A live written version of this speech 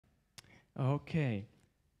Okay.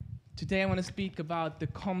 Today I want to speak about the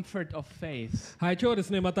comfort of faith. はい、今日はです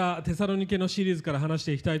ね、またテサロニケのシリーズから話し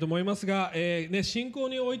ていきたいと思いますが、信仰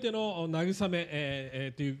においての慰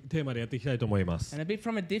め、というテーマでやっていきたいと思います。And a bit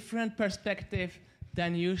from a different perspective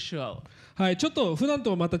than usual. はい、ちょっと普段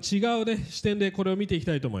とまた違う、ね、視点でこれを見ていき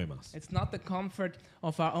たいと思います。It's not the comfort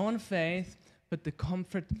of our own faith, but the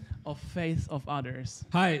comfort of faith of others.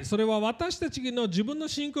 はい、それは私たちの自分の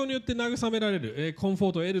信仰によって慰められる、コンフォ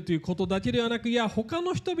ートを得るということだけではなく、いや他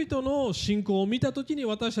の人々の信仰を見たときに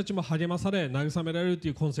私たちも励まされ、慰められると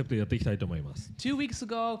いうコンセプトでやっていきたいと思います。2 weeks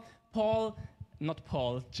ago,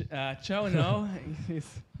 Chono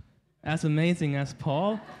is as amazing as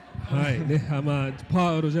Paul. はい、ね、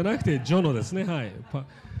パウロじゃなくてジョノですね。はい、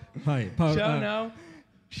パウロ。Chono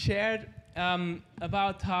shared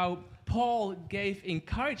about how Paul gave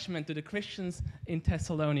encouragement to the Christians in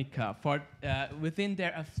Thessalonica within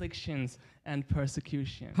their afflictions and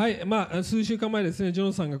persecution. はい、数週間前ですね、ジョ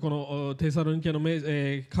ンさんがこのテサロニケの、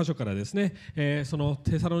箇所からですね、その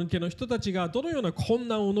テサロニケの人たちがどのような困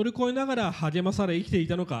難を乗り越えながら励まされ生きてい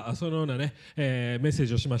たのか、そのような、ねメッセー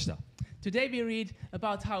ジをしました。Today we read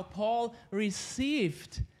about how Paul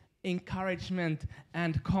received encouragement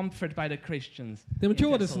and comfort by the Christians. でも今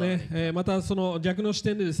日はですね、またその逆の視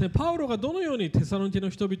点でですね、パウロがどのようにテサロニケの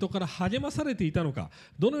人々から励まされていたのか、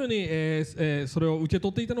どのように、それを受け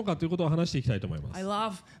取っていたのかということを話していきたいと思います。I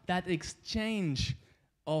love that exchange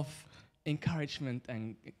of encouragement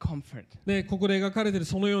and comfort. で、ここで描かれている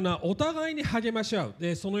そのようなお互いに励まし合う、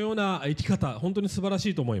でそのような生き方、本当に素晴らし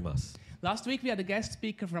いと思います。Last week we had a guest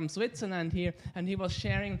speaker from Switzerland here, and he was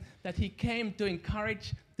sharing that he came to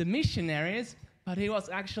encourage the missionaries, but he was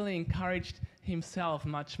actually encouraged himself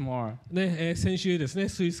much more. ね、先週ですね、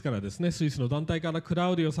スイスからですね、スイスの団体からク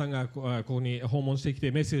ラウディオさんがここに訪問してき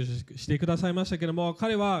てメッセージしてくださいましたけれども、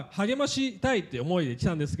彼は励ましたいって思いで来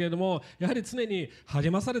たんですけれども、やはり常に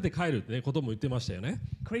励まされて帰るってことも言ってましたよね。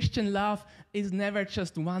Christian love is never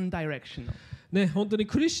just one directional. ね、本当に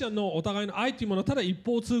クリスチャンのお互いの愛というものはただ一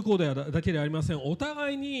方通行だけではありません。お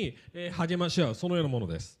互いに励まし合う、そのようなもの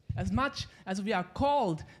です。As much as we are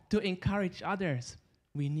called to encourage others,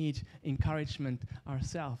 we need encouragement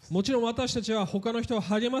ourselves. もちろん私たちは他の人を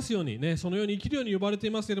励ますように、ね、そのように生きるように呼ばれてい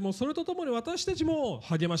ますけれども、それとともに私たちも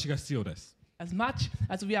励ましが必要です。As much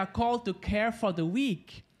as we are called to care for the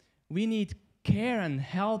weak, we need care and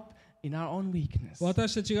help in our own weakness.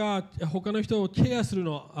 私たちが他の人をケアする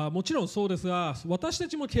のはもちろんそうですが、私た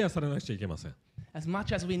ちもケアされなくちゃいけません。As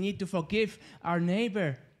much as we need to forgive our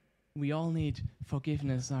neighbor, we all need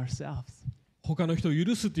forgiveness ourselves. 他の人を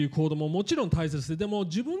許すという行動ももちろん大切で、でも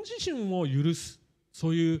自分自身も許す、そ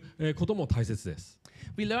ういうことも大切です。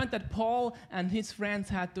We learned that Paul and his friends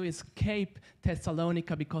had to escape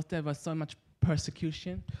Thessalonica because there was so much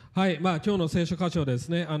persecution. はい、今日の聖書箇所です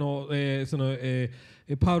ね、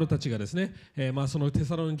パウロたちがですね、そのテ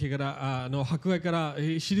サロニケから迫害から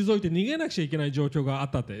退いて逃げなくちゃいけない状況があ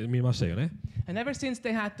ったって見ましたよね。And ever since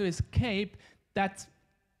they had to escape, that's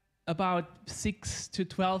about 6 to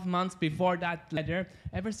 12 months before that letter,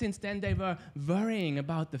 ever since then they were worrying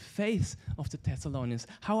about the faith of the Thessalonians.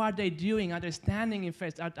 How are they doing? Are they standing in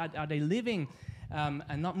faith? Are they living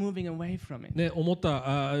and not moving away from it? ね、思っ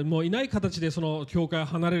たもういない形でその教会を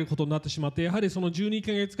離れることになってしまって、やはりその12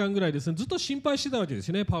ヶ月間ぐらいですね、ずっと心配してたわけです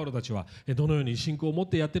よね。パウロたちはどのように信仰を持っ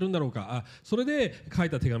てやってるんだろうか、それで書い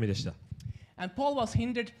た手紙でした。And Paul was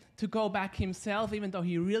hindered to go back himself, even though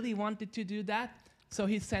he really wanted to do that. So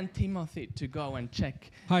he sent Timothy to go and check.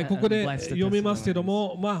 はい、ここで読みますけど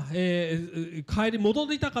も、帰り戻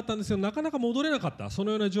りたかったんですけど、なかなか戻れなかった、そ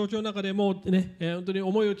のような状況の中でもうね、本当に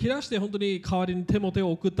思いを切らして本当に代わりにテモテ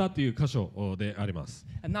を送ったという箇所であります。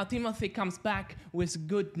And now Timothy comes back with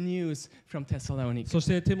good news from Thessalonica. そし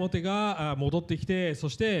てテモテが戻ってきて、そ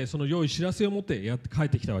してその良い知らせを持って帰っ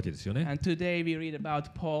てきたわけですよね。And today we read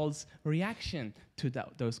about Paul's reaction to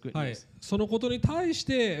those good news. はい、そのことに対し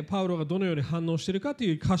てパウロがどのように反応しているかと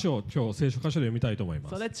いう箇所を今日聖書箇所で読みたいと思いま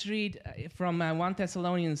す。So let's read from 1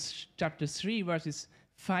 Thessalonians chapter 3 verses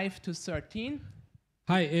 5 to 13.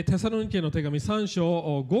 はい、テサロニケの手紙3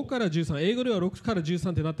章5から13、英語では6から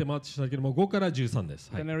13ってなってましたけども、5から13で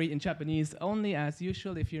す。I'm going to read in Japanese only as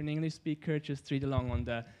usual. If you're an English speaker, just read along on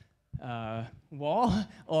the wall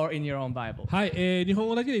or in your own Bible. はい、日本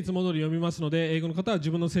語だけでいつも通り読みますので、英語の方は自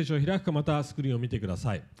分の聖書を開くかまたスクリーンを見てくだ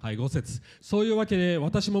さい。はい、5節。そういうわけで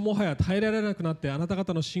私ももはや耐えられなくなってあなた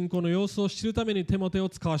方の信仰の様子を知るためにテモテを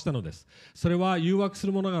使わしたのです。それは誘惑す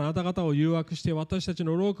る者があなた方を誘惑して私たち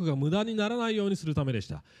の労苦が無駄にならないようにするためでし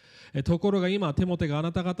た。ところが今テモテがあ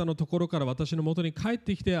なた方のところから私のもとに帰っ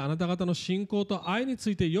てきてあなた方の信仰と愛につ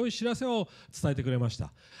いて良い知らせを伝えてくれまし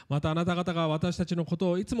た。またあなた方が私たちのこ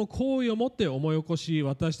とをいつも好意を持って思い起こし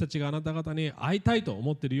私たちがあなた方に会いたいと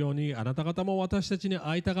思っているようにあなた方も私たちに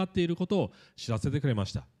会いたがっていることを知らせてくれま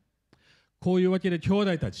した。こういうわけで兄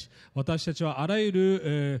弟たち私たちはあらゆ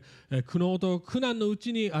る、苦悩と苦難のう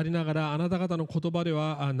ちにありながらあなた方の言葉で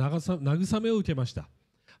は慰めを受けました。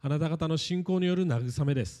あなた方の信仰による慰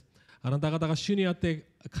めです。あなた方が主にあって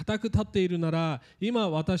固く立っているなら今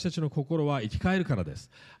私たちの心は生き返るからです。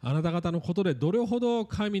あなた方のことでどれほど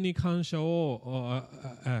神に感謝を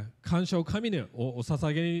神にお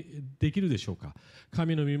捧げできるでしょうか。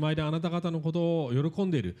神の御前であなた方のことを喜ん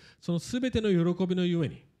でいるそのすべての喜びのゆえ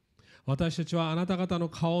に私たちはあなた方の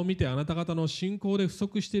顔を見てあなた方の信仰で不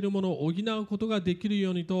足しているものを補うことができるよ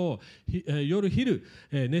うにと夜昼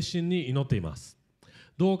熱心に祈っています。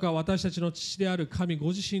どうか私たちの父である神ご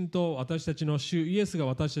自身と私たちの主イエスが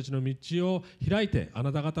私たちの道を開いてあ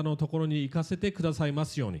なた方のところに行かせてくださいま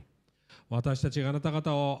すように。私たちがあなた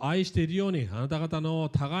方を愛しているようにあなた方の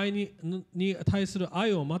互いに対する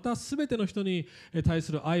愛をまたすべての人に対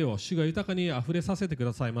する愛を主が豊かにあふれさせてく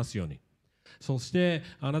ださいますように。そして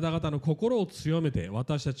あなた方の心を強めて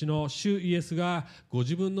私たちの主イエスがご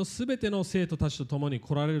自分のすべての生徒たちと共に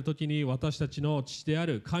来られるときに私たちの父であ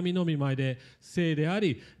る神の御前で聖であ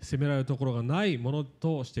り責められるところがないもの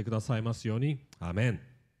としてくださいますように。アーメン。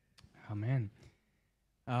アーメン。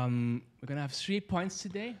We're going to have 3 points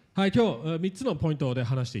today. はい、今日3つのポイントで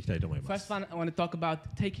話していきたいと思います。First one, I want to talk about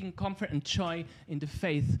taking comfort and joy in the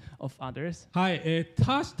faith of others. はい、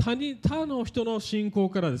他の人の信仰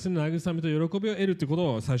からですね、慰めと喜びを得るというこ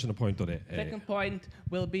とを最初のポイントで。Second point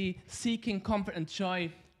will be seeking comfort and joy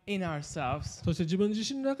in ourselves. そして自分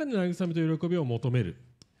自身の中に慰めと喜びを求める。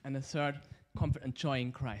And the third, comfort and joy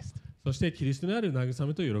in Christ. そしてキリストにある慰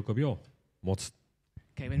めと喜びを持つ。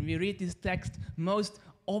Okay, when we read this text, most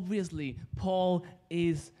obviously, Paul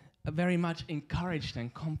is very much encouraged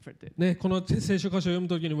and comforted. ね、この聖書箇所を読む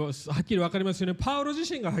ときにもはっきり分かりますよね。パウロ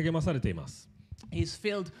自身が励まされています。He's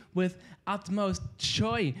filled with utmost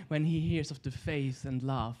joy when he hears of the faith and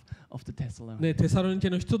love of the Thessalonians. ね、テサロニケ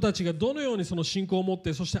の人たちがどのようにその信仰を持っ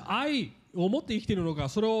て、そして愛を持って生きているのか、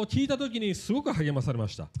それを聞いたときにすごく励まされま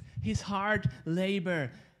した。His hard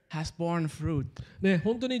labor has borne fruit. ね、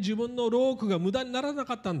本当に自分の労苦が無駄にならな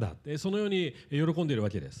かったんだ。そのように喜んでいるわ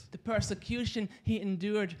けです。The persecution he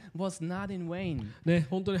endured was not in vain. ね、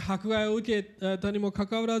本当に迫害を受けたにもか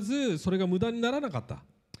かわらず、それが無駄にならなかった。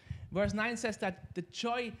Verse 9 says that the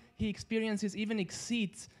joy he experiences even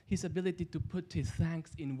exceeds his ability to put his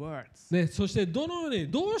thanks in words. ね、そしてどのよ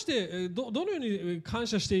うに感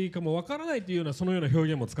謝していいかもわからないというようなそのような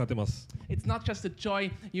表現も使ってます。It's not just the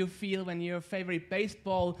joy you feel when your favorite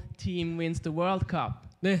baseball team wins the World Cup.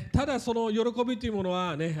 ね、ただその喜びというもの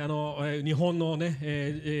は、ね、日本の、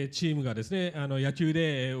ねチームがですね野球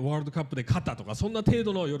でワールドカップで勝ったとかそんな程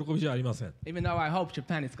度の喜びじゃありません。Even though I hope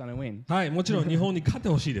Japan is going to win. はい、もちろん日本に勝って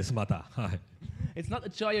ほしいですまた。はい。It's not the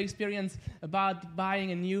joy you experience about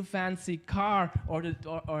buying a new fancy car or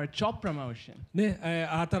a job promotion. ね、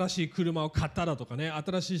新しい車を買っただとかね、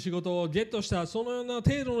新しい仕事をゲットしたそのような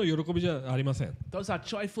程度の喜びじゃありません。Those are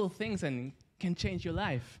joyful things and can change your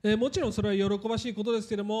life. もちろんそれは喜ばしいことです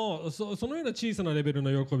けれども、そのような小さなレベル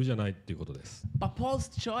の喜びじゃないということです。But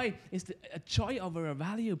Paul's joy is a joy over a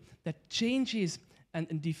value that changes and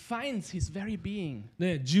defines his very being.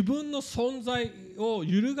 ね、自分の存在を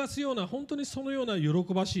揺るがすような本当にそのような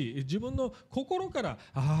喜ばしい自分の心から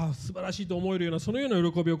素晴らしいと思えるようなそのよう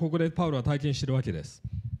な喜びをここでパウロは体験しているわけです。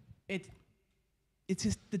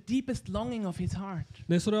It's the deepest longing of his heart.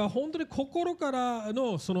 ね、それは本当に心から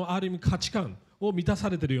のそのある意味価値観を満たさ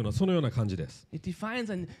れているようなそのような感じです。It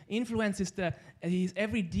defines and influences his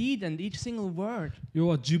every deed and each single word. 要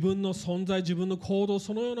は自分の存在、自分の行動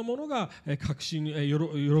そのようなものが確信、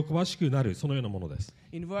喜ばしくなるそのようなものです。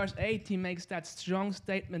In verse 8 he makes that strong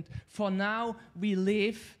statement, For now we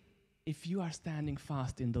live if you are standing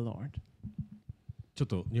fast in the Lord. ちょっ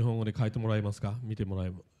と日本語で書いてもらえますか。見てもら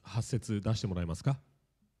え8節出してもらえますか。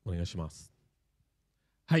お願いします。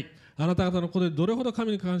はい、あなた方のことでどれほど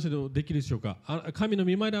神に感謝できるでしょうか。神の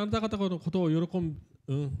御前であなた方のことを喜ん、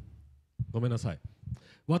ごめんなさい。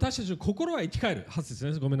私たちの心が生き返る。8節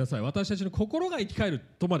ですね。ごめんなさい。私たちの心が生き返る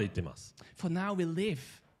とまで言っています。For now we live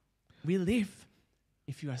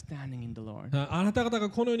if you are standing in the Lord. あなた方が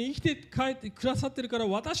このように生きて帰ってくださっているから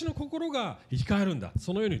私の心が生き返るんだ。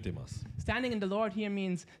そのように言っています。Standing in the Lord here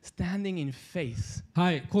means standing in faith.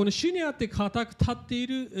 はい、この主にあって固く立ってい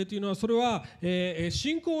るというのはそれは、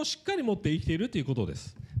信仰をしっかり持って生きているということで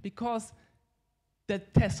す。Because the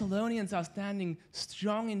Thessalonians are standing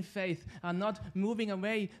strong in faith, are not moving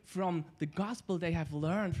away from the gospel they have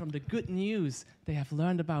learned, from the good news they have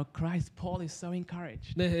learned about Christ. Paul is so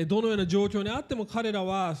encouraged. ね、どのような状況にあっても彼ら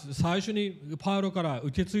は最初にパウロから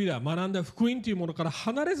受け継いだ学んだ福音というものから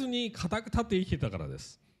離れずに固く立って生きていたからで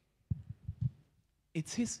す。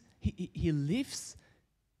It's he lives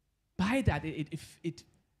by that. It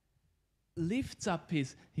lifts up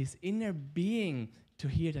his inner being to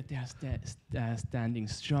hear that they are standing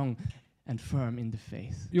strong and firm in the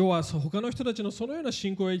faith. 要は他の人たちのそのような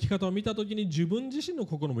信仰や生き方を見たときに自分自身の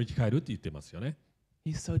心も生き返るって言ってますよね。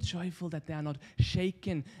He's so joyful that they are not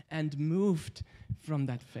shaken and moved from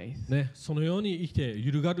that faith. ね、そのように生きて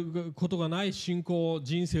揺るがることがない信仰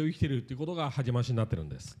人生を生きているということが励ましになっているん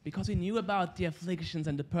です。Because he knew about the afflictions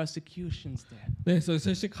and the persecutions there. ね、そ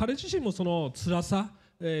して彼自身もその辛さ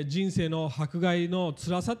人生の迫害の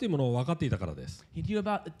辛さというものを分かっていたからです。He knew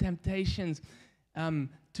about the temptations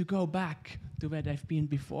to go back to where they've been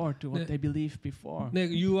before, to what they believed before. ね、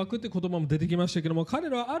誘惑って言葉も出てきましたけども、彼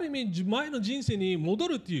らはある意味前の人生に戻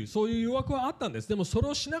るっていうそういう誘惑はあったんです。でもそれ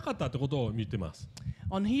をしなかったってことを言ってます。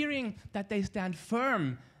On hearing that they stand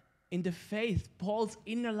firm in the faith, Paul's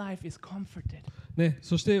inner life is comforted. ね、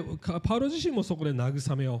そしてパウロ自身もそこで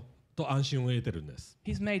慰めをと安心を得ているんです。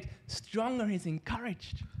He's made stronger, he's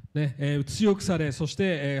encouraged. ね、強くされ、そし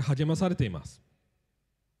て、励まされています。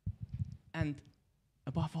And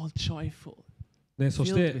above all, joyful. ね、そ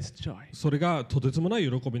して Filled with joy. それがとてつもない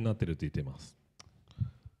喜びになっていると言っています。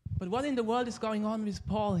But what in the world is going on with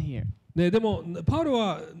Paul here? ね、でもパウロ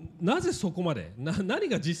はなぜそこまで何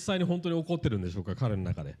が実際に本当に起こってるんでしょうか、彼の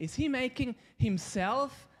中で。Is he making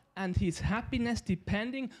himself and his happiness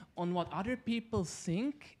depending on what other people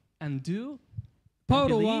think and do? パウ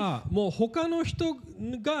ロはもう他の人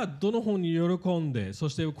がどの方に喜んでそ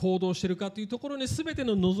して行動しているかというところに全て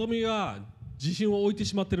の望みが自信を置いて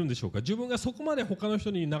しまっているんでしょうか。自分がそこまで他の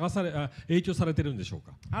人に影響されているんでしょう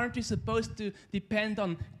か。Aren't we supposed to depend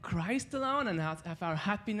on Christ alone and have our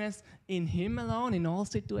happiness in Him alone in all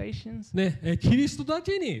situations? ね、キリストだ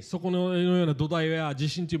けにそこのような土台や自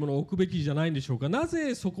信というものを置くべきじゃないんでしょうか。な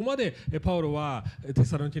ぜそこまでパウロはテ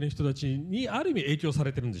サロニケの人たちにある意味影響さ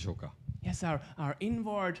れているんでしょうか。Yes, our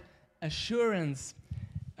inward assurance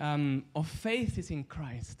of faith is in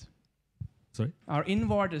Christ. Sorry? Our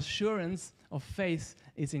inward assurance of faith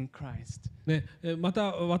is in Christ. ね、ま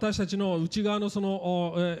た私たちの内側のそ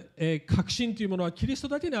の確信というものはキリスト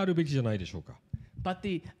だけにあるべきじゃないでしょうか。But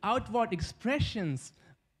the outward expression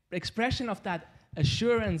of that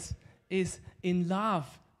assurance is in love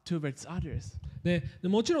towards others. で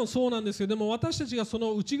もちろんそうなんですけども、私たちがそ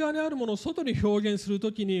の内側にあるものを外に表現する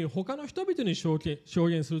ときに、他の人々に表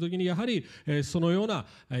現するときに、やはりそのような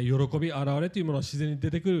喜び、現れというものは自然に出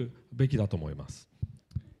てくるべきだと思います。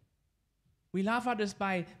We love others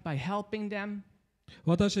by helping them.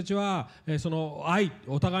 私たちはその愛、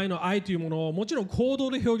お互いの愛というものをもちろん行動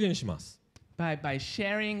で表現します。By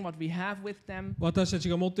sharing what we have with them. 私たち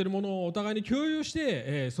が持っているものをお互いに共有し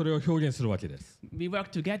て、それを表現するわけです。We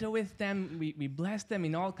work together with them. We bless them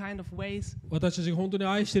in all kind of ways. 私たちが本当に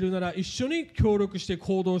愛しているなら一緒に協力して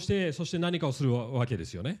行動してそして何かをするわけで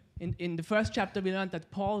すよね。In the first chapter we learned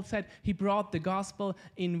that Paul said he brought the gospel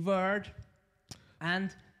in word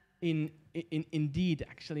and in deed,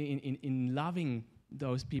 actually in loving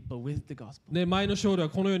those people with the gospel. で、前の章では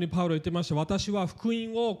このようにパウロ言ってました。私は福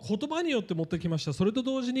音を言葉によって持ってきました。それと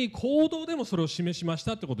同時に行動でもそれを示しまし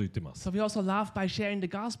たってことを言ってます。So we also love by sharing the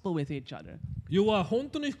gospel with each other. 要は本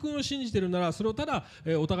当に福音を信じているならそれをただ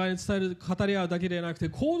お互いに伝える語り合うだけではなくて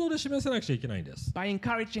行動で示さなくちゃいけないんです。By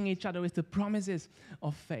encouraging each other with the promises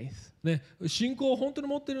of faith. ね、信仰を本当に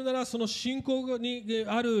持っているならその信仰に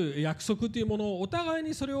ある約束というものをお互い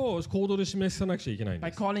にそれを行動で示さなくちゃいけないんで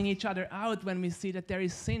By す。 calling each other out when we see that there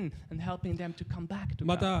is sin and helping them to come back to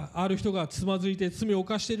ま God. たある人がつまずいて罪を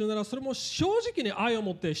犯しているならそれも正直に愛を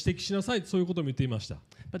持って指摘しなさい、そういうことも言っていました。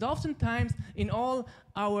 But oftentimes in all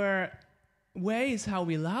our ways how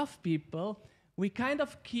we love people, we kind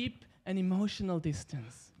of keep an emotional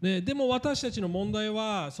distance. ね、でも私たちの問題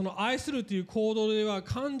はその愛するという行動では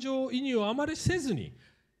感情移入をあまりせずに、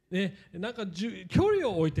ね、なんか距離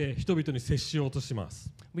を置いて人々に接しようとしま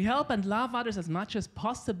す。 We help and love others as much as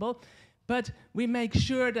possible, but we make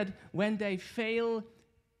sure that when they fail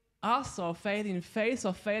us or fail in faith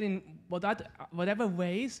or fail in whatever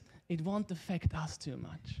ways, it won't affect us too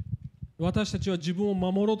much. 私たちは自分を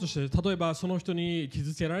守ろうとして、例えばその人に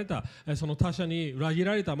傷つけられた、その他者に裏切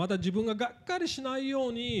られた、また自分ががっかりしないよ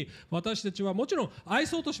うに、私たちはもちろん愛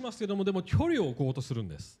そうとしますけども、でも距離を置こうとするん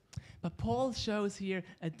です。But Paul shows here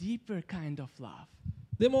a deeper kind of love.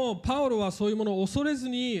 でもパウロはそういうものを恐れず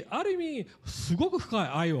に、ある意味すごく深い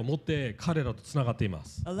愛を持って彼らとつながっていま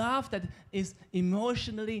す。A love that is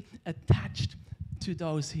emotionally attached to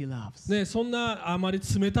those he loves. ね、そんなあまり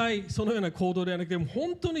冷たいそのような行動ではなくて、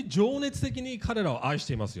本当に情熱的に彼らを愛し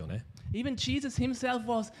ていますよね。Even Jesus himself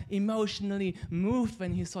was emotionally moved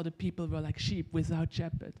when he saw the people were like sheep without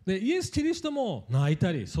shepherd. でイエス・キリストも泣い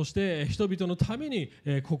たり、そして人々のために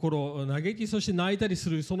心を嘆き、そして泣いたりす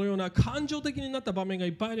る、そのような感情的になった場面がい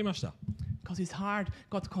っぱいありました。Because his heart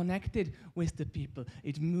got connected with the people.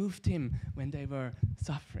 It moved him when they were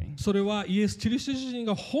suffering. それはイエス・キリスト自身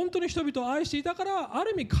が本当に人々を愛していたから、あ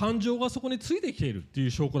る意味感情がそこについてきているとい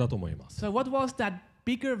う証拠だと思います。So what was that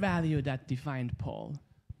bigger value that defined Paul?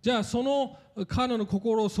 じゃあその彼の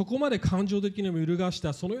心をそこまで感情的にも揺るがし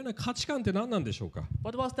たそのような価値観って何なんでしょうか。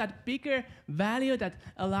 What was that bigger value that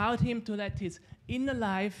allowed him to let his inner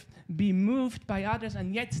life be moved by others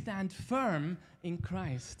and yet stand firm in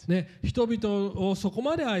Christ? ね、人々をそこ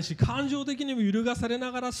まで愛し、感情的にも揺るがされ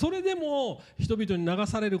ながら、それでも人々に流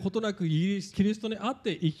されることなくキリストにあっ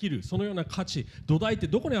て生きる、そのような価値、土台って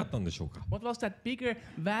どこにあったんでしょうか。 What was that bigger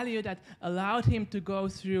value that allowed him to go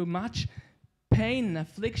through much pain,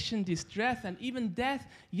 affliction, distress, and even death,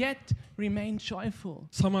 yet remain joyful?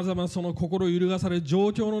 さまざまその心を揺るがされる状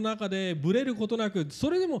況の中でブレることなく、そ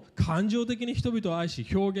れでも感情的に人々を愛し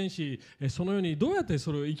表現し、そのようにどうやって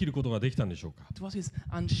それを生きることができたんでしょうか。 It was his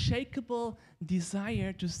unshakable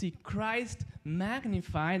desire to see Christ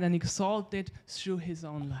magnified and exalted through his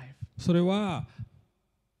own life. それは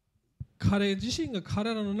彼自身が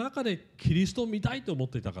彼らの中でキリストを見たいと思っ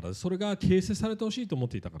ていたからです。それが形成されてほしいと思っ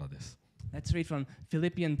ていたからです。Let's read from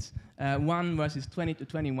Philippians 1 verses 20 to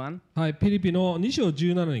 21. はい、ピリピの2章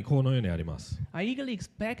17にこのようにあります。I eagerly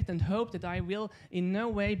expect and hope that I will in no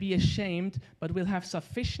way be ashamed, but will have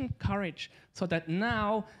sufficient courage, so that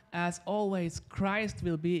now, as always, Christ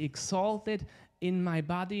will be exalted in my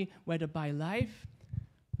body, whether by life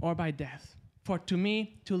or by death. For to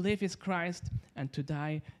me, to live is Christ, and to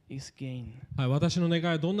die is gain. はい、私の願い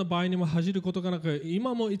はどんな場合にも恥じることがなく、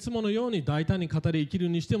今もいつものように大胆に語り、生きる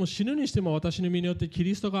にしても死ぬにしても私の身によってキ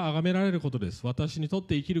リストが崇められることです。私にとっ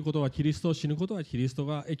て生きることはキリスト、死ぬことはキリスト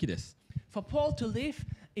が益です。For Paul, to live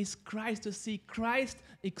is Christ, to see Christ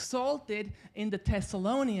exalted in the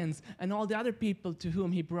Thessalonians and all the other people to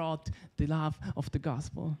whom he brought the love of the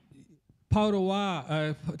gospel. パウロ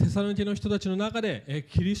はテサロニケの人たちの中で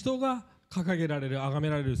キリストが掲げられる、崇め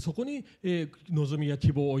られる、そこに望みや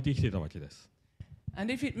希望を置いてきていたわけです。And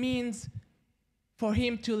if it means for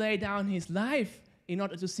him to lay down his life in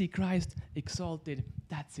order to see Christ exalted,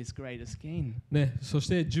 that's his greatest gain. ね、そし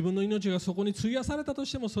て自分の命がそこに費やされたと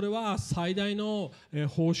しても、それは最大の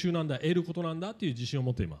報酬なんだ、得ることなんだという自信を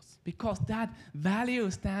持っています。Because that value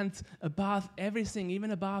stands above everything,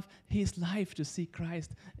 even above his life, to see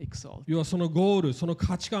Christ exalted. 要はそのゴール、その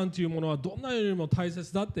価値観というものはどんなよりも大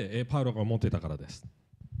切だってパウロが思っていたからです。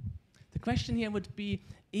The question here would be,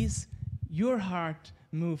 is your heart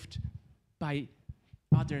moved by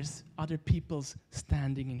other people's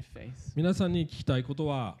standing in faith? 皆さんに聞きたいこと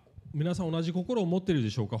は、皆さん同じ心を持っているで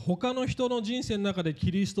しょうか。他の人の人生の中で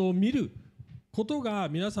キリストを見ることが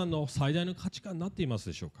皆さんの最大の価値観になっています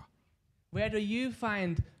でしょうか。 Where do you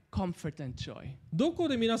find comfort and joy? どこ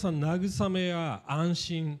で皆さん慰めや安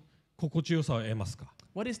心、心地よさを得ますか。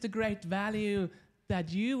 What is the great value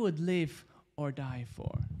that you would live or die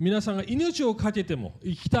for? 皆さんが命を懸けても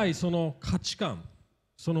生きたいその価値観、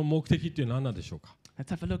その目的って何なんでしょうか。 Let's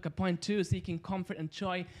have a look at point 2, seeking comfort and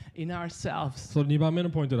joy in ourselves. その2番目の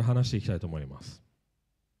ポイントで話していきたいと思います。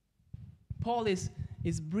Paul is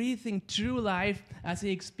breathing through life as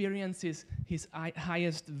he experiences his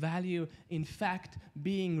highest value, in fact,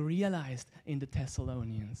 being realized in the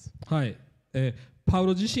Thessalonians. はい、パウ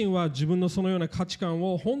ロ自身は自分のそのような価値観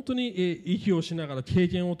を本当に息をしながら経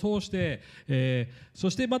験を通して、そ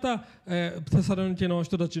してまた、テサロニケの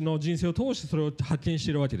人たちの人生を通してそれを発見し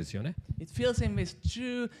ているわけですよね。It fills him with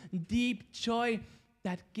true, deep joy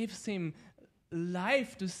that gives him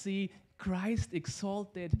life to see Christ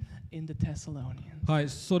exalted in the Thessalonians. はい、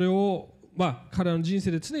それを、彼らの人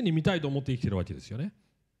生で常に見たいと思って生きているわけですよね。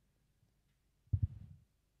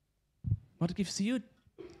What gives you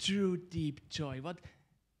true, deep joy? What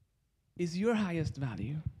is your highest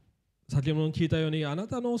value? 先ほど聞いたように、あな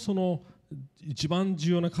たのその一番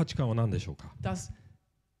重要な価値観は何でしょうか。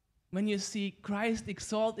When you see Christ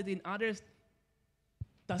exalted in others,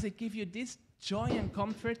 does it give you this joy and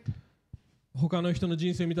comfort? 他の人の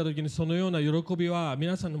人生を見たときにそのような喜びは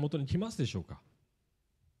皆さんのもとに来ますでしょうか。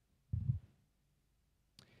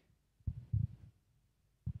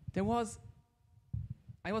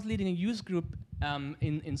I was leading a youth group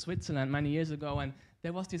in Switzerland many years ago, and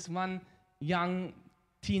there was this one young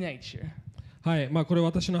teenager. はい、これ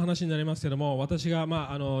私の話になりますけれども、私が、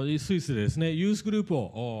スイスでですね、ユースグループ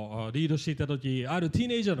をリードしていたとき、あるティー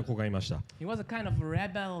ネイジャーの子がいました。He was a kind of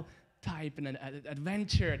rebel type and an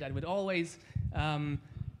adventurer that would always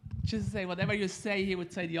just say whatever you say, he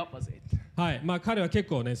would say the opposite. はい、彼は結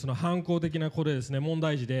構ね、その反抗的な子でですね、問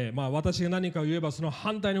題児で、私が何かを言えばその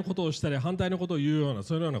反対のことをしたり、反対のことを言うような、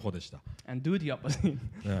そういうような子でした。And do the opposite.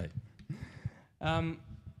 はい。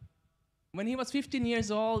When he was 15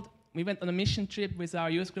 years old, we went on a mission trip with our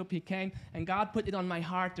youth group. He came, and God put it on my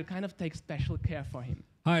heart to kind of take special care for him.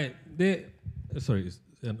 はい、で、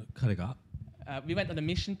彼がwe went on a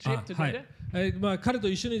mission trip together. はい、彼と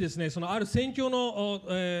一緒にですね、そのある宣教の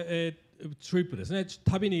トリップですね、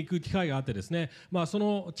旅に行く機会があってですね、そ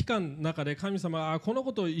の期間の中で神様はこの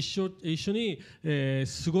子と一緒に、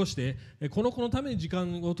過ごして、この子のために時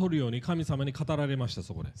間を取るように神様に語られました。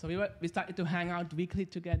そこで。So we started to hang out weekly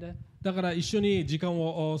together. だから一緒に時間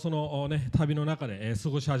をその、旅の中で、過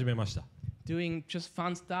ごし始めました。Doing just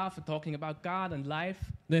fun stuff, talking about God and life.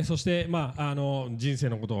 でそして、人生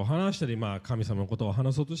のことを話したり、神様のことを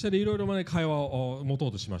話そうとしたり、いろいろ会話を持と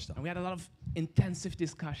うとしました。And we had a lot of intensive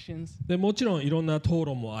discussions. でもちろんいろんな討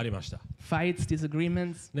論もありました。Fights,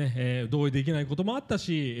 disagreements. 同意できないこともあった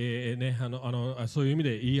し、そういう意味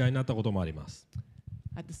で言い合いになったこともあります。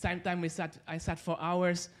At the same time, I sat for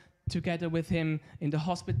hours together with him in the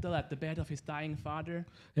hospital at the bed of his dying father.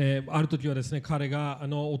 ある時はですね、彼が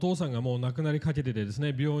お父さんがもう亡くなりかけててです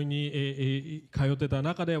ね、病院に、通ってた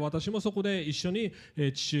中で、私もそこで一緒に、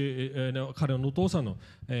彼のお父さんの、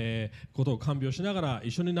ことを看病しながら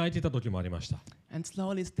一緒に泣いていた時もありました。And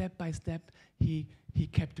slowly, step by step, he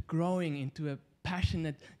kept growing into a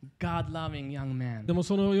passionate, God-loving young man. でも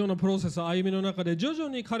そのようなプロセス、歩みの中で徐々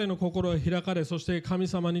に彼の心が開かれ、そして神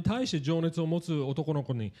様に対して情熱を持つ男の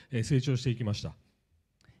子に成長していきました。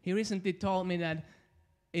He recently told me that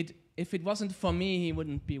if it wasn't for me, he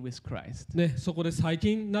wouldn't be with Christ. ね、そこで最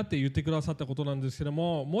近になって言ってくださったことなんですけど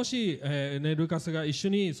も、もし、ルカスが一緒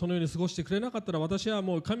にそのように過ごしてくれなかったら、私は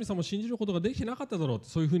もう神様を信じることができてなかっただろうと、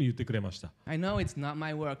そういうふうに言ってくれました。I know it's not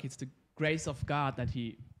my work, it's the grace of God that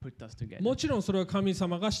he put us together. もちろんそれは神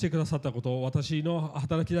様がしてくださったこと、私の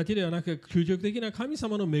働きだけではなく、究極的な神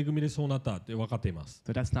様の恵みでそうなったって分かっています。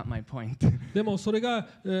So that's not my point. でもそれが、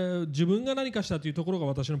自分が何かしたというところが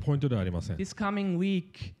私のポイントではありません。This coming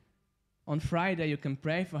week, on Friday, you can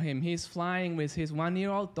pray for him. He's flying with his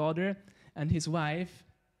 1-year-old daughter and his wife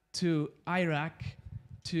to Iraq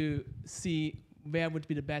to see where would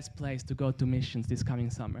be the best place to go to missions this coming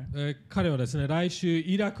summer. 彼はですね、来週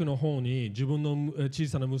イラクの方に自分の小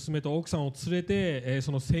さな娘と奥さんを連れて、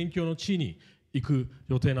その宣教の地に行く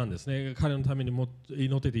予定なんですね。彼のためにも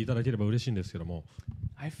祈ってていただければ嬉しいんですけども。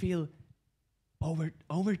I feel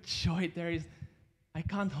overjoyed. I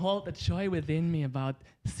can't hold the joy within me about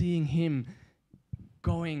seeing him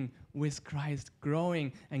going with Christ,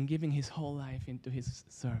 growing and giving his whole life into his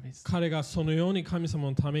service. 彼がそのように神様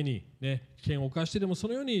のために、危険を冒してでもそ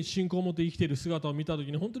のように信仰を持って生きている姿を見たとき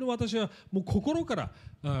に、本当に私はもう心から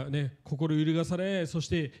心揺るがされ、そし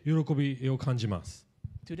て喜びを感じます。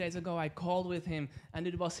2 days ago, I called with him, and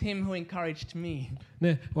it was him who encouraged me.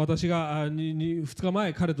 私が2日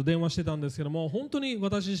前彼と電話してたんですけども、本当に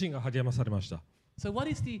私自身が励まされました。So what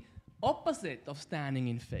is the opposite of standing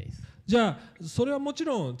in faith? じゃあそれはもち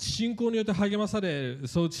ろん信仰によって励まされ、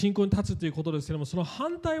そう信仰に立つということですけども、その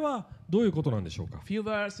反対はどういうことなんでしょうか。A few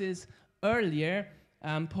verses earlier,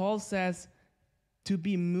 Paul says to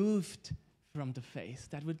be moved from the faith.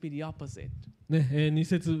 That would be the opposite. 2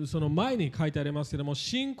節その前に書いてありますけども、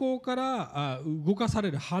信仰から動かさ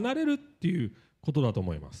れる、離れるっていうことだと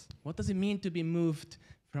思います。What does it mean to be moved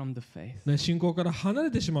from the faith? 信仰から離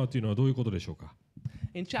れてしまうというのはどういうことでしょうか。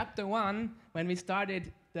In chapter 1, when we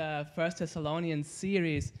started the 1 Thessalonians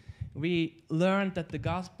series, we learned that the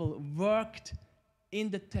gospel worked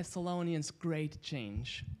in the Thessalonians great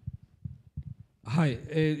change. はい、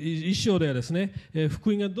一章ではですね、福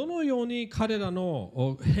音がどのように彼ら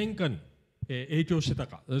の変化に影響してた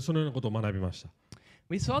か、そのようなことを学びました。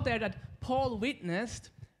We saw there that Paul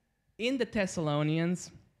witnessed in the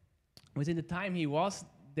Thessalonians, within the time he was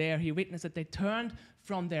there, he witnessed that they turned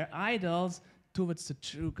from their idols towards the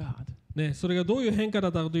true God. それがどういう変化だ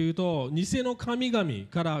ったかというと、偽の神々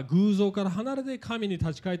から偶像から離れて神に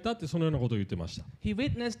立ち返ったって、そのようなことを言ってました。He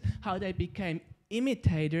witnessed how they became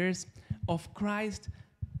imitators of Christ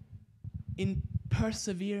in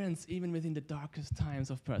perseverance even within the darkest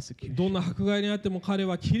times of ど persecution. んな迫害にあっても彼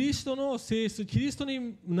はキリストの性質、キリスト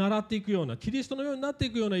に倣っていくような、キリストのようになって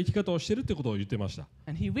いくような生き方をしているということを言っていました。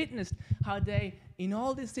And he witnessed how they, in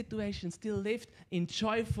all these situations, still lived in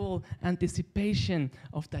joyful anticipation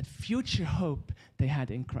of that future hope they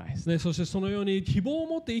had in Christ. ね、そしてそのように希望を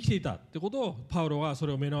持って生きていたということをパウロはそ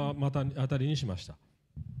れを目の当たりにしました。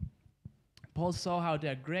Paul saw how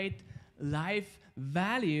their great life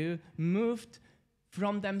value moved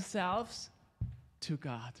from themselves to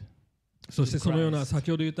God. そしてそのような先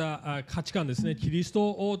ほど言った価値観ですね、キリスト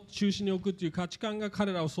を中心に置くという価値観が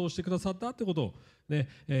彼らをそうしてくださったということを、ね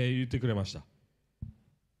言ってくれました。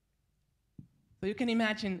So you can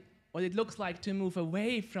imagine what it looks like to move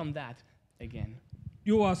away from that again.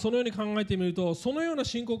 要はそのように考えてみると、そのような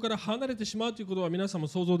信仰から離れてしまうということは皆さんも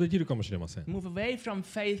想像できるかもしれません。Move away from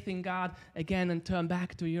faith in God again and turn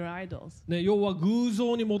back to your idols. ね、要は偶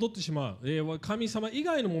像に戻ってしまう、神様以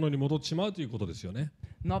外のものに戻ってしまうということですよね。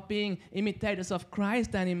Not being imitators of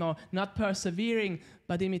Christ anymore, not persevering,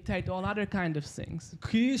 but imitate all other kind of things.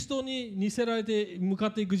 キリストに似せられて向か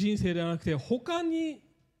っていく人生ではなくて、他に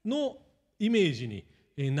のイメージに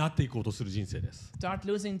なっていこうとする人生です。Start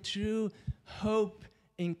losing true hope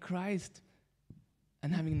in Christ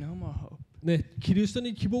and having no more hope. ね、キリスト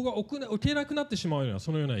に希望が置けなくなってしまうような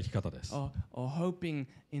そのような生き方です。Or hoping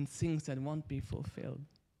in things that won't be fulfilled.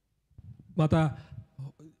 また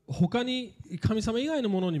他に神様以外の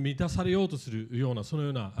ものに満たされようとするようなそのよ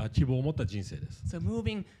うな希望を持った人生です。So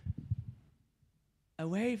moving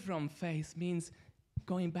away from faith means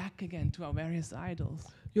going back again to our various idols.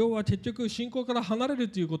 要は結局信仰から離れる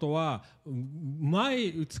ということは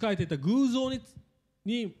前仕えていた偶像に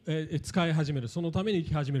使い始める、そのために生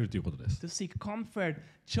き始めるということです。To seek comfort,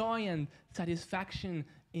 joy and satisfaction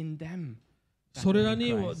in them. それら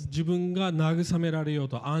に自分が慰められよう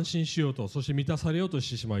と、安心しようと、そして満たされようとし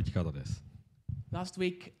てしまう生き方です。Last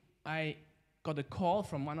week, I got a call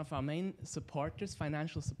from one of our main supporters,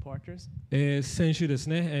 financial supporters. 先週です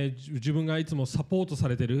ね、自分がいつもサポートさ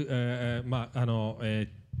れている、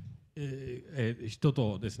人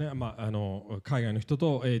とですね、海外の人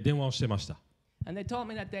と、電話をしてました。And they told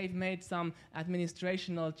me that they've made some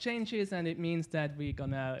administrational changes and it means that we're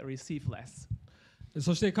gonna receive less.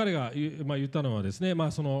 そして彼が言ったのはですね、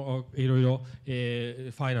そのいろいろフ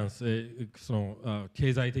ァイナンス、その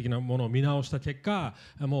経済的なものを見直した結果、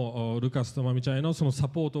もうルカスとマミちゃんへのそのサ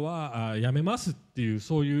ポートはやめますっていう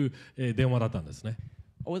そういう電話だったんですね。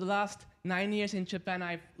Over the last 9 years in Japan,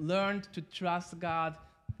 I've learned to trust God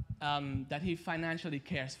that He financially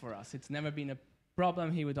cares for us. It's never been a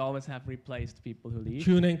problem. He would always have replaced people who leave.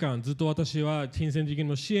 9年間ずっと私は金銭的に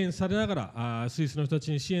も支援されながらスイスの人た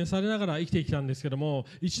ちに支援されながら生きてきたんですけども、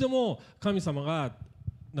一度も神様が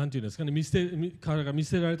なんていうんですかね、彼が見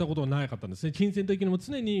捨てられたことはなかったんですね。金銭的にも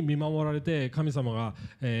常に見守られて神様が、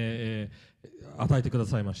与えてくだ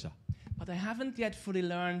さいました。But I haven't yet fully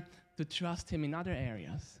learned to trust Him in other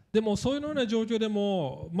areas. でもそういうような状況で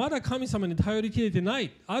もまだ神様に頼りきれてな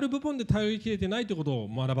い、ある部分で頼りきれてないということを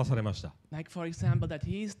学ばされました。Like for example, that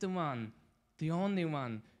He is the one, the only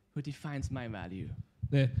one who defines my value.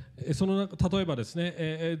 でその例えばです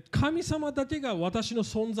ね、神様だけが私の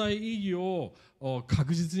存在意義を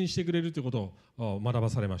確実にしてくれるということを学ば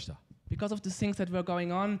されました。Because of the things that were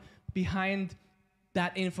going on behind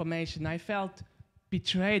that information, I felt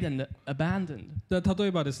betrayed and abandoned. 例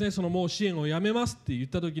えばですね、そのもう支援をやめますって言っ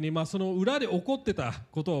たときに、その裏で起こってた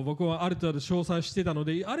ことを僕はある程度詳細していたの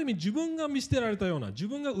で、ある意味自分が見捨てられたような、自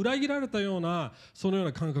分が裏切られたようなそのよう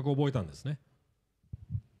な感覚を覚えたんですね。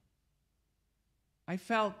I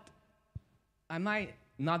felt I might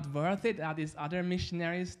not worth it. These other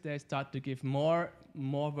missionaries, they start to give more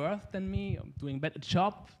worth than me, doing better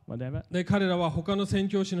job, whatever. で彼らは他の宣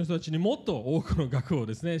教師の人たちにもっと多くの額を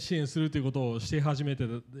ですね支援するということをして始めて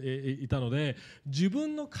いたので、自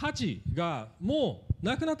分の価値がもう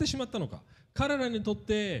なくなってしまったのか、彼らにとっ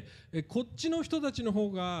てこっちの人たちの方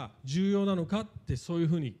が重要なのかって、そういう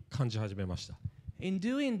ふうに感じ始めました。In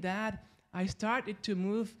doing that, I started to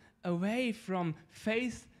move away from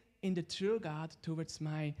faith in the true God towards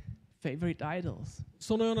my favorite idols.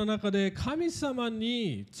 そのような中で神様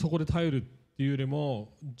にそこで頼るっていうより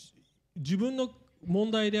も、自分の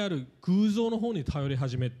問題である偶像の方に頼り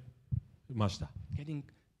始めました。Getting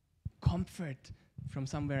comfort from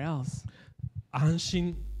somewhere else. 安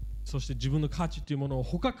心、そして自分の価値というものを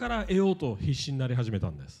他から得ようと必死になり始めた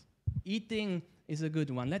んです。Eating is a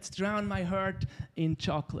good one. Let's drown my hurt in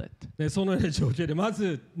chocolate. でそのような状況でま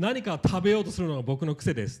ず何か食べようとするのが僕の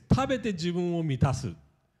癖です。食べて自分を満たす。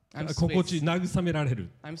I'm 心地 Swiss. 慰められる。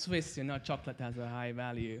 I'm Swiss, chocolate has a high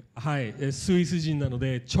value. はい、スイス人なの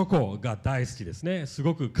でチョコが大好きですね。す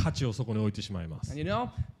ごく価値をそこに置いてしまいます。 And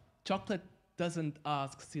chocolate doesn't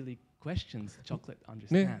ask silly questions. Chocolate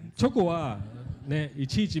ね、 understands. チョコは、ね、い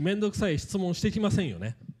ちいちめんどくさい質問してきませんよ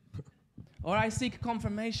ね。 Or I seek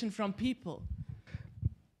confirmation from people.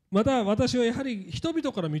 また私はやはり人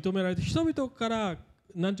々から認められて、人々から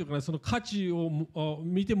なんていうかな、その価値を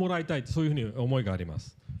見てもらいたい、そういうふうに思いがありま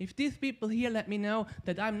す。 If these people here let me know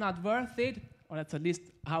that I'm not worth it, or that's at least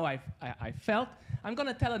how I felt, I'm going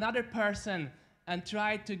to tell another person and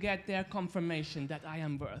try to get their confirmation that I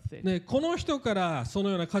am worth it. ね、この人からその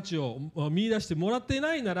ような価値を見出してもらってい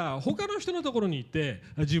ないなら、他の人のところに行って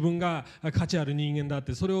自分が価値ある人間だっ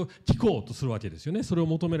てそれを聞こうとするわけですよね。それを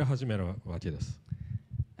求め始めるわけです。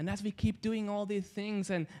 And as we keep doing all these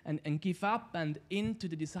things and give up and into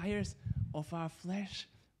the desires of our flesh,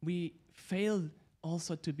 we fail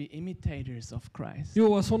also to be imitators of Christ. 要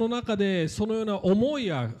はその中でそのような思い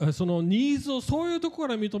やそのニーズをそういうところ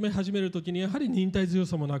から認め始めるときにやはり忍耐強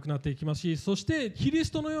さもなくなっていきますし、そしてキリス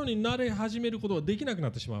トのようになれ始めることができなくな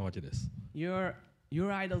ってしまうわけです。 Your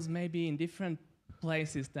idols may be in different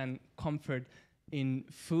places than comfort in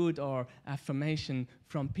food or affirmation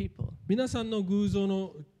from people. 皆さんの偶像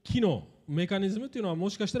の機能メカニズムというのはも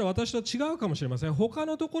しかしたら私とは違うかもしれません。他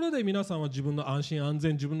のところで皆さんは自分の安心安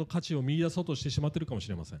全、自分の価値を見出そうとしてしまっているかもし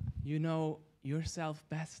れません。 You know yourself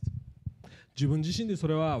best. 自分自身でそ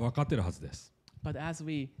れは分かっているはずです。 But as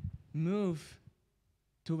we move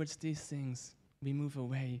towards these things, we move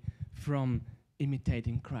away from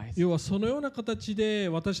imitating Christ. 要はそのような形で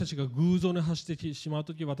私たちが偶像に走ってしまう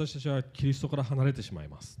とき、私たちはキリストから離れてしまい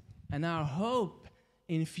ます。 And our hope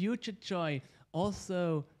in future joy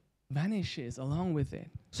also vanishes along with it.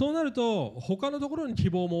 そうなると他のところに希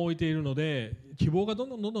望も置いているので、希望がどん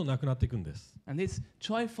どんなくなっていくんです。 And this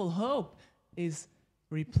joyful hope is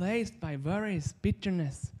replaced by worries,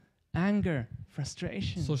 bitterness, anger,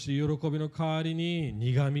 frustration. そして喜びの代わりに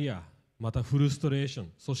苦みやまたフルストレーショ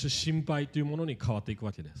ン、そして心配というものに変わっていく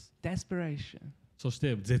わけです。 Desperation. そし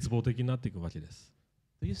て絶望的になっていくわけです。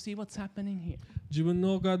 Do you see what's happening here? 自分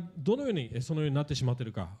のがどのようにそのようになってしまってい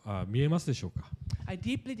るか見えますでしょうか。 I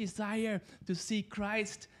deeply desire to see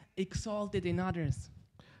Christ exalted in others.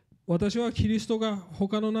 私はキリストが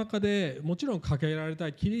他の中でもちろんかけられた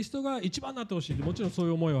い、キリストが一番になってほしい、もちろんそうい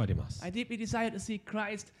う思いはあります。 I deeply desire to see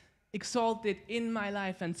Christ exalted in my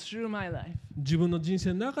life and through my life. 自分の人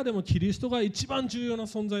生の中でもキリストが一番重要な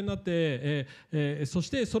存在になって、そし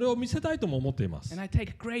てそれを見せたいとも思っています。 And I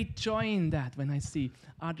take great joy in that when I see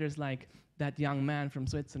others like that young man from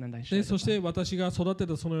Switzerland I で shared そして about. 私が育て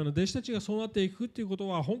たそのような弟子たちがそうなっていくということ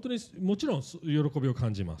は本当にもちろん喜びを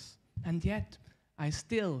感じます。 And yet I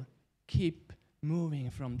still keep moving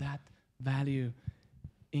from that value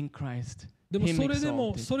in Christ. でも Him それで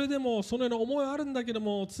も exalted. それでもそのような思いはあるんだけど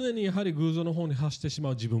も、常にやはり偶像の方に走ってし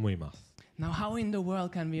まう自分もいます。 Now how in the world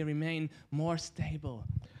can we remain more stable?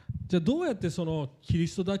 じゃあどうやってそのキリ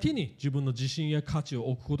ストだけに自分の自信や価値を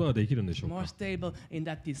置くことができるんでしょう More か。 stable in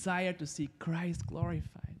that desire to see Christ glorified.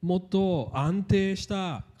 もっと安定し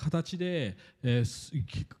た形で、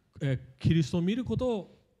キリストを見るこ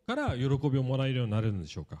とから喜びをもらえるようになるんで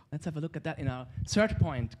しょうか。 Let's have a look at that in our third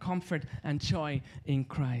point, comfort and joy in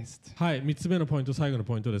Christ. はい、3つ目のポイント、最後の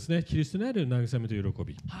ポイントですね。キリストにある慰めと喜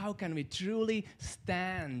び。 How can we truly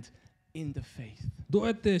stand in the faith? どう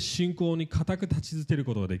やって信仰に固く立ち続ける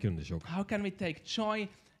ことができるんでしょうか。 How can we take joy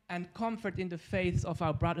and comfort in the faith of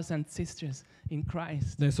our brothers and sisters in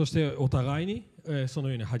Christ? ね、そしてお互いに、その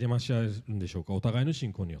ように励まし合えるんでしょうか。お互いの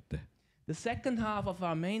信仰によって。 The second half of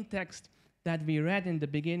our main text that we read in the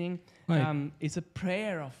beginning はい。 is a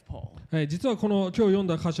prayer of Paul. 実はこの今日読ん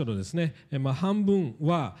だ箇所のですね、半分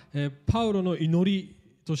は、パウロの祈り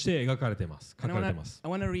として描かれています。書 And かれています。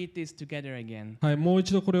 I want to read this together again. はい、もう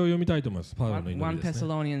一度これを読みたいと思います。パウロの祈1りですね。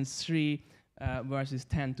 Thessalonians 3 verses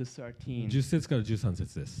 10 to 13. 10節から13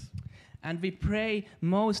節です。And we pray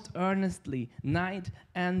most earnestly, night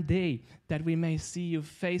and day, that we may see you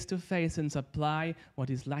face to face and supply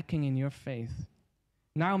what is lacking in your faith.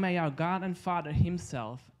 Now may our God and Father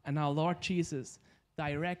Himself and our Lord Jesus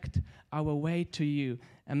direct our way to you,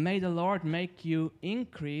 and may the Lord make you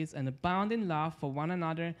increase and abound in love for one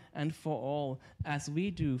another and for all, as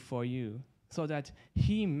we do for you, so that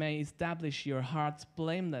He may establish your hearts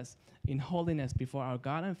blameless in holiness before our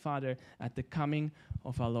God and Father at the coming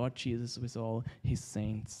of our Lord Jesus with all His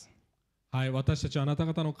saints. はい、私たちはあなた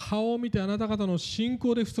方の顔を見てあなた方の信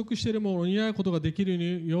仰で不足しているものを担うことができ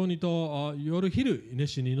るようにと夜昼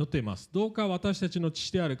熱心に祈っています。どうか私たちの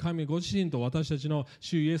父である神ご自身と私たちの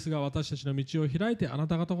主イエスが私たちの道を開いてあな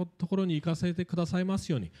た方のところに行かせてくださいます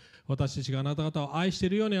ように、私たちがあなた方を愛して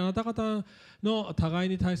いるようにあなた方の互い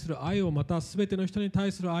に対する愛をまた全ての人に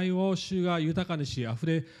対する愛を主が豊かにし溢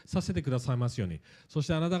れさせてくださいますように、そし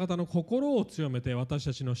てあなた方の心を強めて私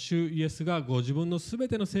たちの主イエスがご自分の全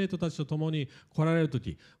ての生徒たちと共に来られると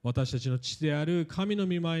き、私たちの父である神の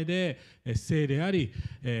御前で聖であり、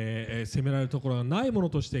責められるところがないもの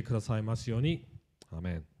としてくださいますように。アー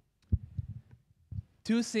メン。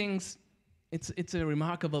Two things, it's a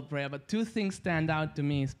remarkable prayer, but two things stand out to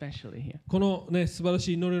me especially here. この、ね、素晴らし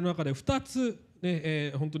い祈りの中で2つ、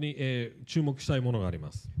ね本当に、注目したいものがあり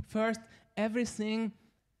ます。First, everything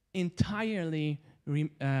entirely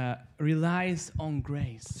relies on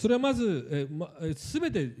grace. それはまず、す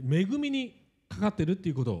べて恵みにかかっていると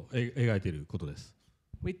いうことを描いていることです。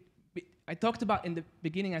I talked about in the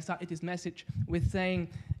beginning, I started this message with saying,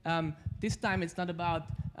 this time it's not about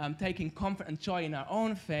taking comfort and joy in our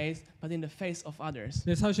own faith, but in the faith of others.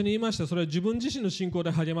 で、最初に言いました、それは自分自身の信仰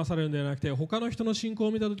で励まされるのではなくて、他の人の信仰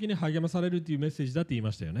を見たときに励まされるというメッセージだって言い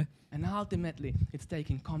ましたよね。And ultimately, it's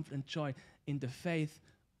taking comfort and joy in the faith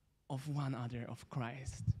of one another, of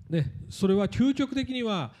Christ. ね、それは究極的に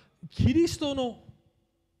はキリストの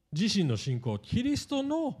自身の信仰、キリスト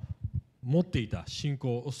の持っていた信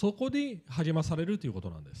仰、そこに励まされるということ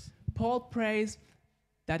なんです。Paul prays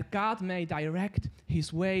that God may direct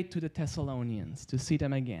his way to the Thessalonians to see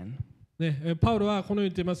them again. ね、パウロはこのよう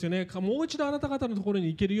に言ってますよね。もう一度あなた方のところに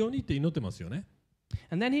行けるようにって祈ってますよね。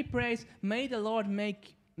And then he prays, may the Lord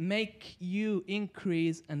make you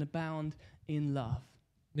increase and abound in love.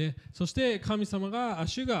 ね、そして神様が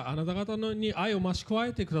主があなた方に愛を増し加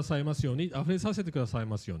えてくださいますように、溢れさせてください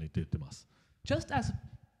ますようにと言ってます。Just as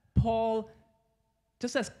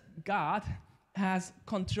God has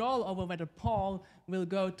control over whether Paul will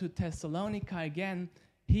go to Thessalonica again,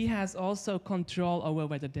 he has also control over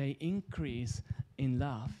whether they increase in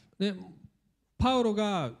love. ね、パウロ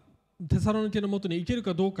がテサロニケのもとに行ける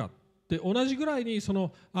かどうかで同じぐらいにそ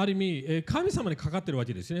のある意味神様にかかっているわ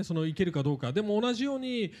けですね。その生けるかどうか。でも同じよう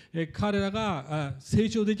に彼らが成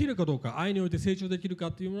長できるかどうか、愛において成長できる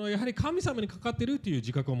かというものはやはり神様にかかっているという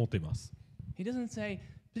自覚を持っています。He doesn't say,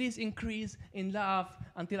 please increase in love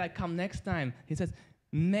until I come next time. He says,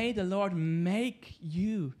 may the Lord make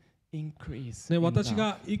you increase. ね、私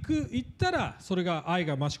が行ったらそれが愛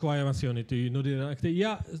が増し加えますようにというのではなくて、い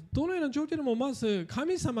や、どのような状況でもまず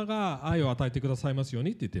神様が愛を与えてくださいますよう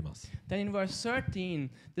にと言っています。Then in verse 13,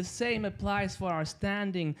 the same applies for our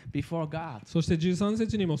standing before God. そして13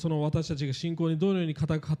節にもその私たちが信仰にどのように立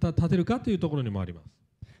てるかというところにもあります。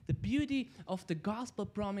The beauty of the gospel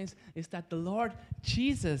promise is that the Lord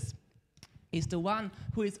Jesus is the one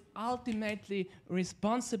who is ultimately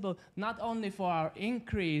responsible not only for our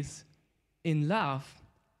increase in love,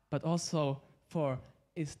 but also for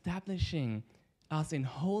establishing us in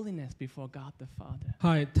holiness before God the Father.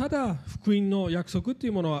 はい、ただ福音の約束とい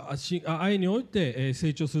うものは愛において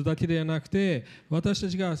成長するだけではなくて、私た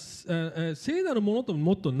ちが聖なるものと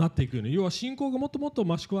もっとなっていくように、要は信仰がもっともっと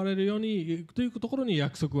増し加われるようにというところに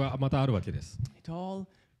約束はまたあるわけです。It all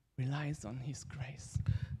relies on His grace.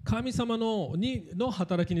 神様の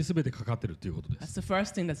働きにすべてかかっているということで That's す。 the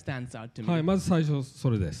first thing that stands out to me. はい、まず最初そ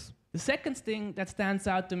れです。The second thing that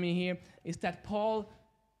stands out to me here is that Paul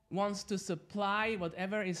wants to supply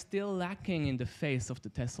whatever is still lacking in the faith of the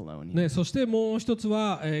Thessalonians. ね、そしてもう一つ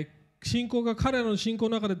は、信仰が彼らの信仰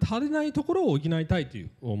の中で足りないところを補いたいという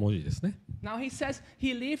思いですね。Now he says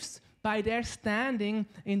he lives by their standing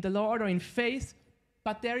in the Lord or in faith,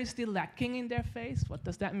 but there is still lacking in their faith. What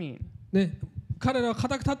does that mean? ね、彼らは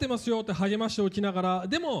固く立ってますよって励ましておきながら、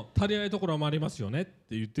でも足りないところもありますよねっ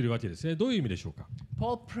て言ってるわけですね。どういう意味でしょうか。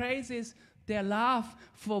Paul praises their love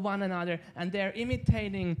for one another and their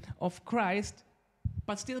imitating of Christ,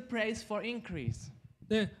 but still prays for increase.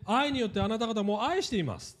 で、愛によってあなた方も愛してい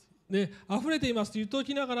ます。で、溢れていますと言ってお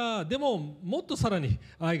きながら、でももっとさらに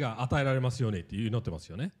愛が与えられますよねって祈ってます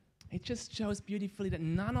よね。It just shows beautifully that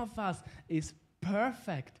none of us is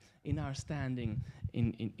perfect in our standing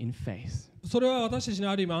in faith. それは私たちに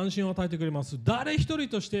ある意味安心を与えてくれます。誰一人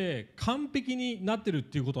として完璧になってるっ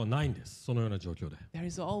ていうことはないんです。そのような状況で。There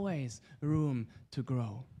is always room to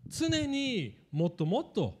grow. 常にもっとも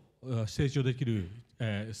っと成長できる、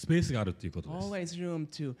スペースがあるということです。Always room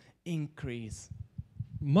to increase.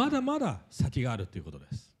 まだまだ先があるということで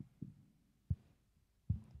す。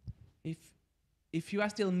If you are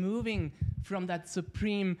still moving from that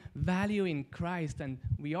supreme value in Christ, and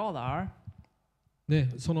we all are, ね、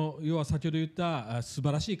その要は先ほど言った素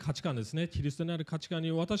晴らしい価値観ですね。キリストにある価値観に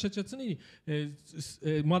私たちは常に、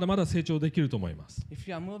まだまだ成長できると思います。If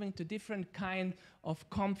you are moving to different kind of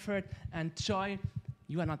comfort and joy,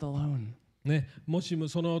 you are not alone. ね、もし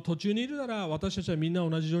その途中にいるなら私たちはみんな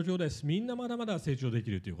同じ状況です。みんなまだまだ成長でき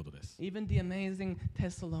るということです。Even the amazing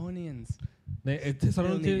Thessalonians. ね、テサ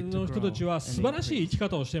ロニケの人たちは素晴らしい生き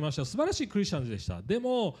方をしていました。素晴らしいクリスチャンでした。で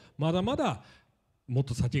もまだまだもっ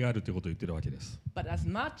と先があるということを言っているわけです。But as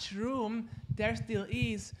much room there still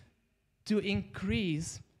is to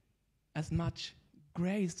increase, as much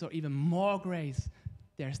grace or even more grace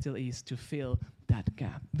there still is to fill that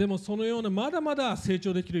gap. でもそのようなまだまだ成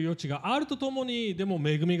長できる余地があるとともに、でも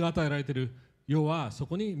恵みが与えられている。要はそ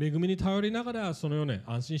こに恵みに頼りながらそのように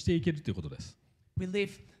安心していけるということです。We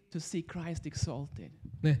live to see Christ exalted.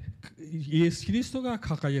 ね、イエス・キリストが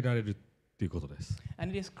掲げられるということです。And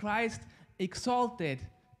it is Christ exalted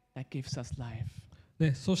that gives us life.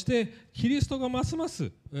 ね、そしてキリストがますま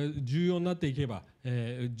す重要になっていけば、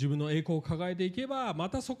自分の栄光を輝いていけば、ま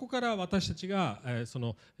たそこから私たちが、そ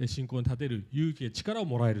の信仰に立てる勇気や力を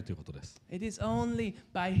もらえるということです。It is only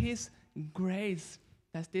by His grace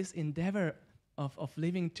that this endeavor of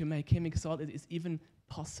living to make Him exalted is even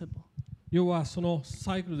possible. 要はその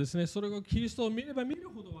サイクルですね。それがキリストを見れば見る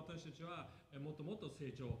ほど私たちはもっともっと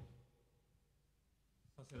成長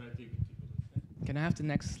させられていくということですね。Can I have the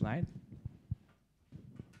next slide?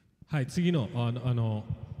 はい、次のちょ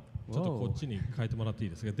っとこっちに変えてもらっていい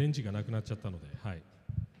ですか。電池がなくなっちゃったので、はい、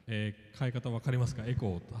変え方わかりますか。エコー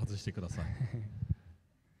を外してください。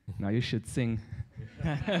Now you should sing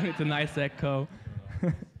with a nice echo.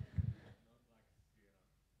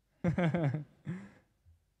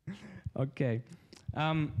 Okay.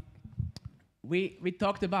 We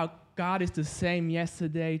talked about God is the same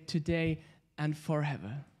yesterday, today, and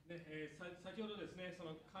forever. 先ほどですね、そ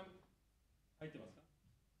の入ってますか。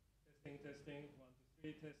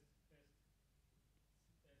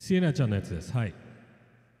シエナちゃんのやつです。はい。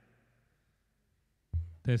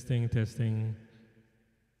テスティング、テスティング。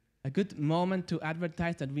A good moment to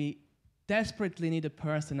advertise that we desperately need a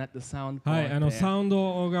person at the sound は board い、サウン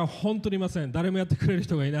ドが本当にいません。誰もやってくれる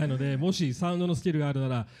人がいないので、もしサウンドのスキルがあるな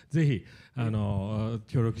ら、ぜひ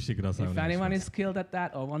協力してください。If anyone is skilled at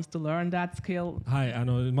that or wants to learn that skill, はい、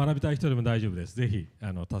学びたい人でも大丈夫です。ぜひ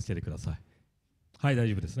助けてください。はい、大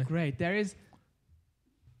丈夫ですね。great.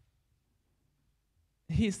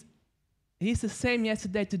 He's the same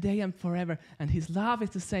yesterday, today, and forever, and His love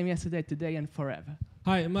is the same yesterday, today, and forever.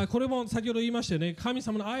 はい、これも先ほど言いましたよね。神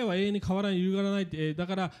様の愛は永遠に変わらない、揺るがらないって、だ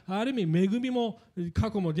からある意味恵みも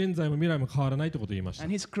過去も現在も未来も変わらないということを言いました。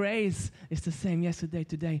And His grace is the same yesterday,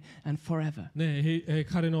 today, and forever. ね、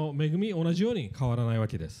彼の恵み同じように変わらないわ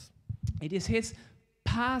けです。It is His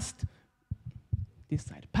past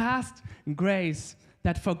grace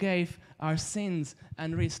that forgave our sins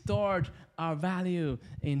and restored our value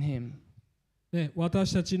in Him. ね、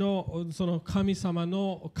私たちのその神様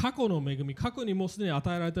の過去の恵み、過去にもうすでに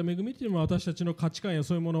与えられた恵みというのは私たちの価値観や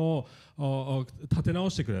そういうものを立て直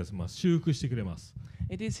してくれます。修復してくれます。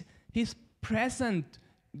It is His present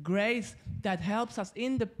grace that helps us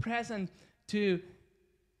in the present to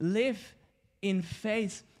live in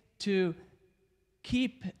faith, to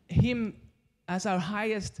keep Him as our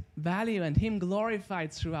highest value and Him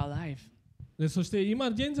glorified through our life. でそして今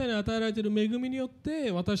現在に与えられている恵みによっ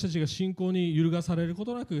て私たちが信仰に揺るがされるこ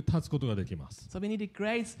となく立つことができます。So we need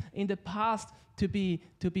grace in the past to be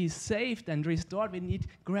saved and restored. We need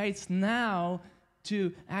grace now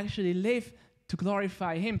to actually live to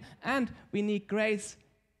glorify Him, and we need grace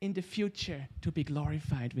in the future to be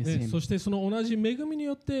glorified with Him. そしてその同じ恵みに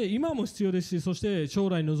よって今も必要ですし、そして将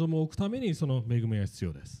来に望むを置くためにその恵みが必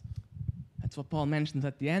要です。That's what Paul mentions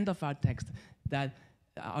at the end of our text, that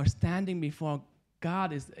our standing before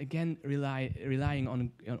God is again relying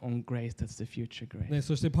on grace. That's the future grace. ね、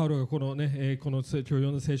そしてパウロがこの今日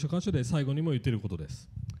読んだ聖書箇所で最後にも言っていることです。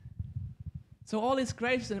So all is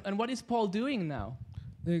grace, and what is Paul doing now?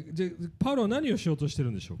 でパウロは何をしようとしてい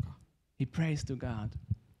るんでしょうか。He prays to God.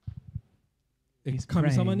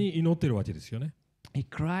 神様に祈っているわけですよね。He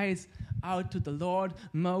cries out to the Lord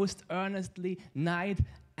most earnestly night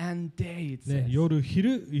and day. It says. 夜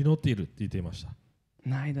昼祈っているって言っていました。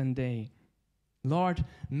Night and day. Lord,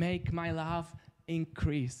 make my love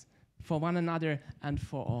increase for one another and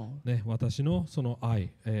for all. ね、私のその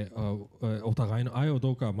愛、お互いの愛をど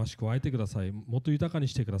うか増し加えてください。もっと豊かに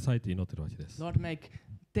してくださいって祈っているわけです。Lord, make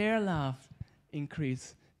their love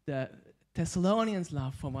increase, the Thessalonians'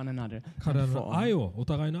 love for one another. 彼らの愛を、お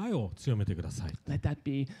互いの愛を強めてください。Let that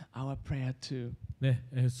be our prayer too. ね、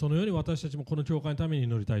そのように私たちもこの教会のために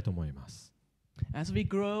祈りたいと思います。As we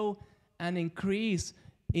grow and increase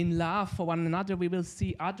in love for one another, we will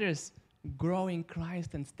see others grow in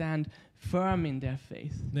Christ and stand firm in their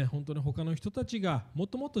faith. ね、本当に他の人たちがもっ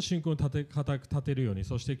ともっと信仰を立てるように、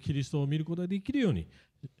そしてキリストを見ることができるように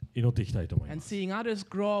祈っていきたいと思いま And す。 seeing others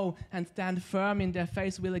grow and stand firm in their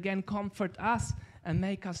faith will again comfort us and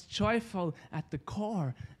make us joyful at the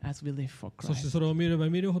core as we live for そして Christ. それを見れば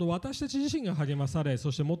見るほど私たち自身が励まされ、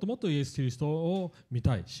そしてもっともっとイエス・キリストを見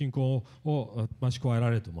たい、信仰を増し加え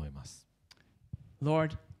られると思います。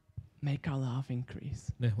Lord, make our love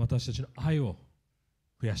increase ね、私たちの愛を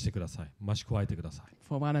増やしてください。増し加えてください。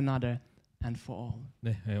 for one another and for all.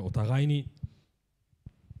 ね、お互いに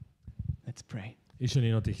Let's pray. 一緒に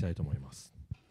祈っていきたいと思います。